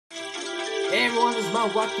Hey everyone, this is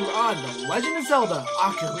Mo walking on The Legend of Zelda,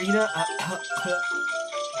 Ocarina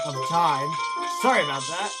of Time. Sorry about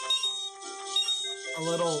that. A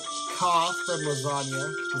little cough from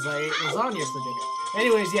lasagna, because I ate lasagna for dinner.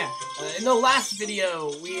 Anyways, yeah, in the last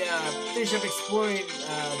video, we finished up exploring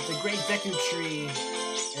the Great Deku Tree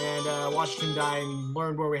and watched him die and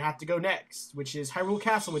learned where we have to go next, which is Hyrule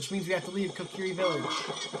Castle, which means we have to leave Kokiri Village.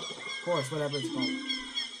 Of course, whatever it's called.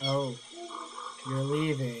 Oh, you're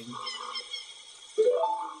leaving.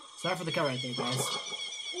 Sorry for the cut right there, guys.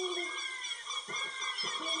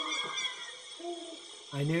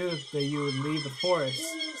 I knew that you would leave the forest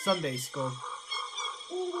someday, Skull.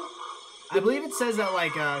 I believe it says that,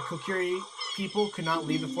 like, Kokiri people could not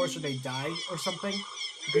leave the forest or they die or something,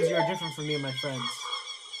 because you are different from me and my friends.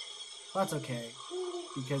 Well, that's okay,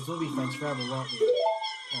 because we'll be friends forever, won't we?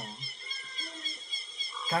 Aww.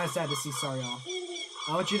 Kinda sad to see Saria off.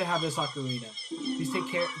 I want you to have this ocarina. Please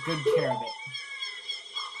take good care of it.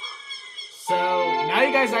 So, now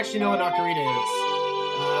you guys actually know what an ocarina is.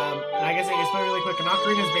 And I guess I can explain really quick. An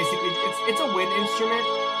ocarina is basically, it's a wind instrument.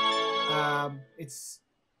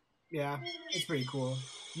 Yeah, it's pretty cool.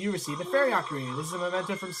 You received a fairy ocarina. This is a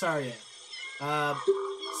memento from Saria.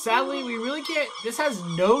 Sadly, we really can't, this has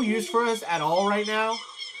no use for us at all right now.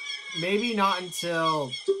 Maybe not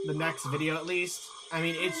until the next video at least. I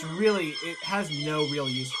mean, it has no real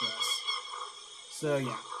use for us. So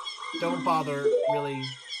yeah, don't bother really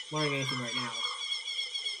learning anything right now.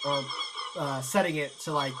 Or setting it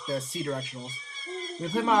to like the C directionals. When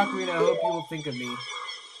I play my ocarina, I hope you will think of me.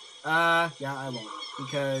 Yeah, I won't.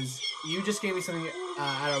 Because you just gave me something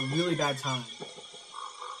at a really bad time.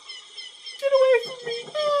 Get away from me!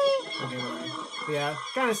 Okay, whatever. But yeah,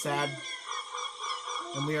 kind of sad.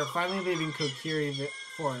 And we are finally leaving Kokiri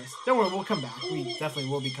Forest. Don't worry, we'll come back. We definitely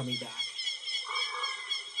will be coming back.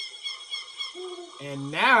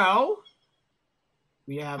 And now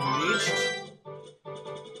we have reached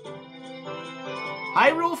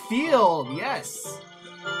Hyrule Field. Yes.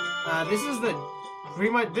 This is the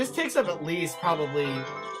pretty much. This takes up at least probably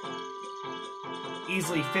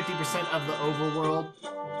easily 50% of the overworld.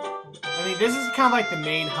 I mean, this is kind of like the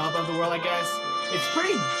main hub of the world, I guess. It's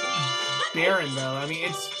pretty barren, though. I mean,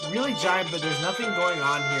 it's really giant, but there's nothing going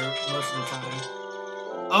on here most of the time.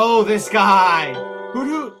 Oh, this guy! Hoot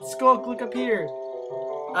hoot! Skulk, look up here.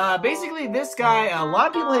 Basically, this guy, a lot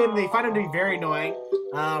of people hate him. They find him to be very annoying.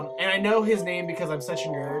 And I know his name because I'm such a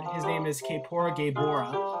nerd. His name is Kaipora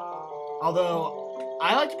Gaibora. Although,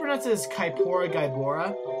 I like to pronounce it as Kaipora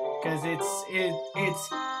Gaibora, because it's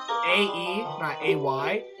A-E, not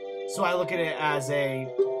A-Y. So I look at it as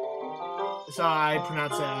so I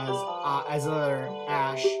pronounce it as a letter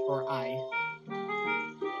Ash or I.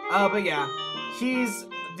 But yeah, he's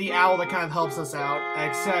the owl that kind of helps us out,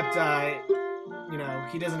 except, you know,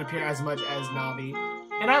 he doesn't appear as much as Navi.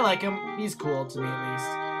 And I like him. He's cool to me, at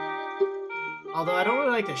least. Although I don't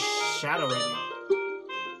really like the shadow right now.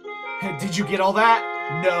 Did you get all that?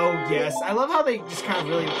 No, yes. I love how they just kind of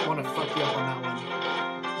really want to fuck you up on that one.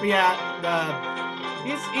 But yeah,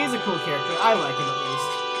 he's a cool character. I like him at least.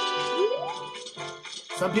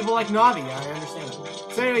 Some people like Navi. I understand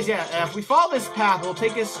that. So anyways, yeah, if we follow this path, it'll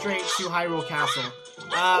take us straight to Hyrule Castle.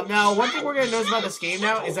 Now, one thing we're going to notice about this game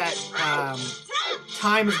now is that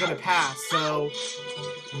time is going to pass. So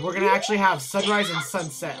we're going to actually have sunrise and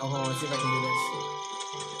sunset. Oh, hold on, let's see if I can do this.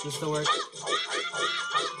 Does this still work?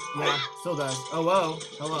 Yeah, still does. Oh, whoa.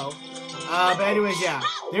 Hello. But anyways, yeah.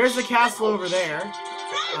 There's the castle over there.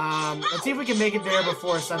 Let's see if we can make it there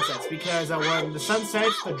before sunsets. Because when the sun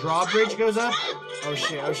sets, the drawbridge goes up. Oh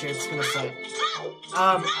shit, it's gonna set.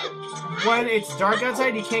 When it's dark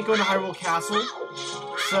outside, you can't go into Hyrule Castle.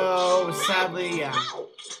 So, sadly, yeah.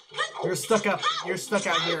 You're stuck out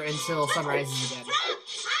here until sun rises again.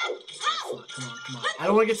 Come on. I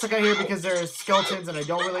don't want to get stuck out here because there are skeletons and I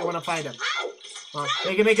don't really want to fight them. Come on,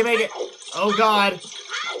 make it. Oh god.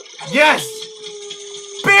 Yes!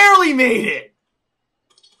 Barely made it!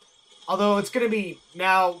 Although it's gonna be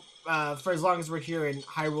now, for as long as we're here in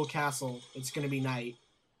Hyrule Castle, it's gonna be night.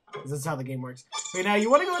 Because that's how the game works. Okay, now you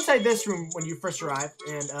want to go inside this room when you first arrive,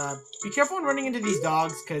 and be careful when running into these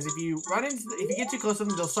dogs, because if you get too close to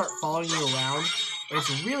them, they'll start following you around, and it's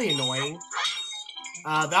really annoying.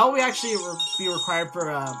 That will actually be required for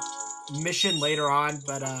a mission later on,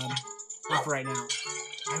 but not for right now.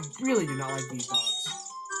 I really do not like these dogs.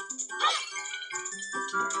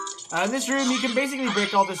 In this room, you can basically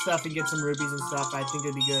break all this stuff and get some rubies and stuff. I think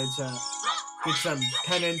it'd be good to get some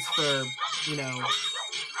penance for, you know,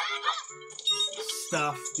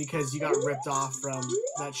 stuff, because you got ripped off from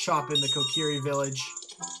that shop in the Kokiri village.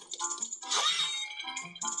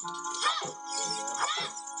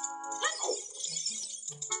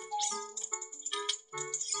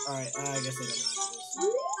 Alright, I guess I don't know how to do this.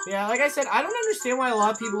 Yeah, like I said, I don't understand why a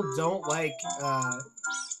lot of people don't like,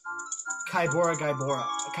 Kaipora Gaibora.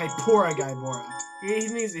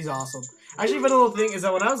 He's awesome. Actually, a little thing is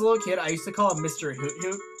that when I was a little kid, I used to call him Mr. Hoot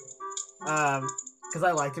Hoot. Because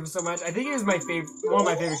I liked him so much. I think he was one of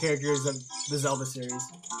my favorite characters of the Zelda series.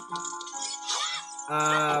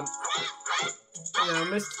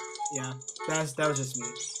 Yeah, that was just me.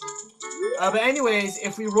 But anyways,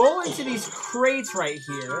 if we roll into these crates right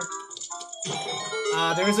here,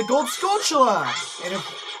 there is a gold Skulltula!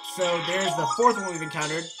 So there's the fourth one we've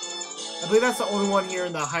encountered. I believe that's the only one here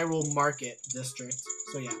in the Hyrule Market District.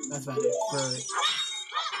 So yeah, that's about it for...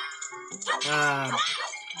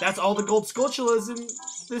 that's all the gold Skulltulas in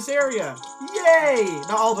this area! Yay!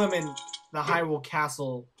 Not all of them in the Hyrule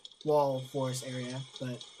Castle Wall Forest area,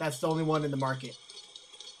 but that's the only one in the market.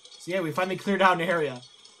 So yeah, we finally cleared out an area.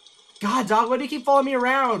 God, dog, why do you keep following me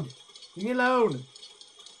around? Leave me alone.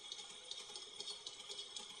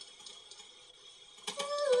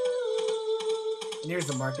 And here's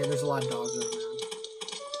the market. There's a lot of dogs around.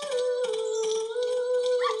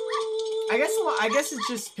 I guess it's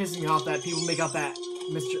just pissing me off that people make out that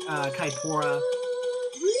Mr. Kaipora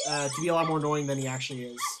to be a lot more annoying than he actually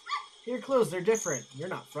is. Your clothes, they're different. You're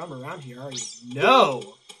not from around here, are you?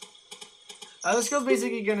 No! This girl's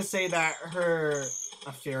basically gonna say that her...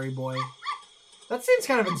 a fairy boy. That seems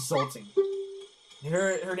kind of insulting.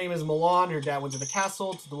 Her name is Milan. Her dad went to the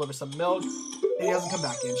castle to deliver some milk, and he hasn't come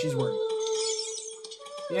back in. She's worried.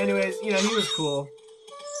 Yeah, anyways, you know, he was cool.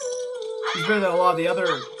 He's better than a lot of the other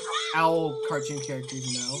owl cartoon characters,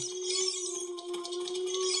 you know.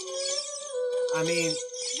 I mean,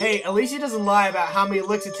 hey, at least he doesn't lie about how many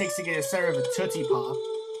licks it takes to get a center of a Tootsie Pop.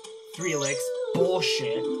 3 licks.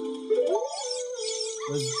 Bullshit.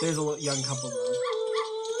 There's a young couple, though.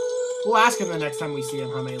 We'll ask him the next time we see him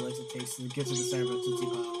how many licks it takes to get to the center of a Tootsie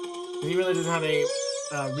Pop. He really doesn't have any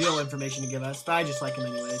real information to give us, but I just like him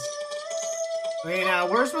anyways. Okay, now,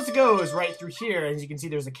 where we're supposed to go is right through here, and as you can see,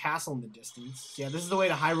 there's a castle in the distance. Yeah, this is the way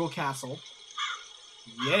to Hyrule Castle.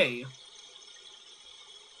 Yay.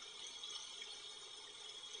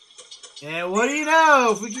 And what do you know?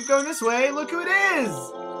 If we keep going this way, look who it is!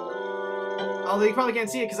 Although you probably can't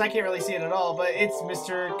see it, because I can't really see it at all, but it's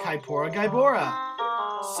Mr. Kaipora Gaibora.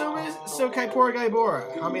 So Kaipora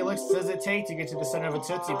Gaibora, how many licks does it take to get to the center of a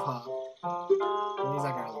Tootsie Pop? Well, he's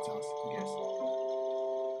not gonna really tell us, I guess.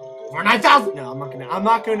 For 9,000! No, I'm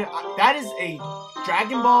not gonna, that is a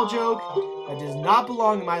Dragon Ball joke that does not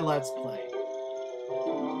belong in my Let's Play.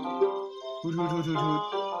 Hoot, hoot, hoot, hoot,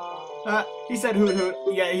 hoot. He said hoot, hoot.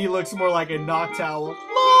 Yeah, he looks more like a Noctowl.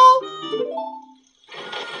 LOL!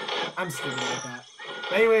 I'm stupid like that.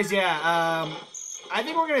 But anyways, yeah, I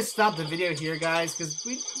think we're gonna stop the video here, guys, because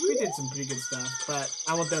we did some pretty good stuff, but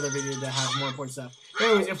I want the other video to have more important stuff.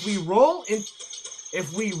 Anyways, if we roll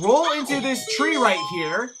into this tree right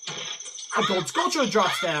here, a gold Skulltula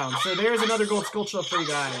drops down. So there's another gold Skulltula for you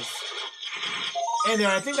guys. And there,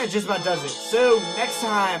 I think that just about does it. So next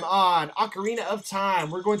time on Ocarina of Time,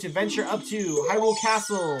 we're going to venture up to Hyrule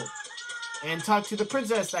Castle and talk to the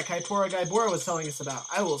princess that Kaipora Gaibora was telling us about.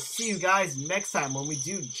 I will see you guys next time when we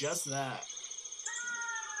do just that.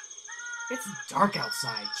 It's dark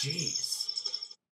outside, jeez.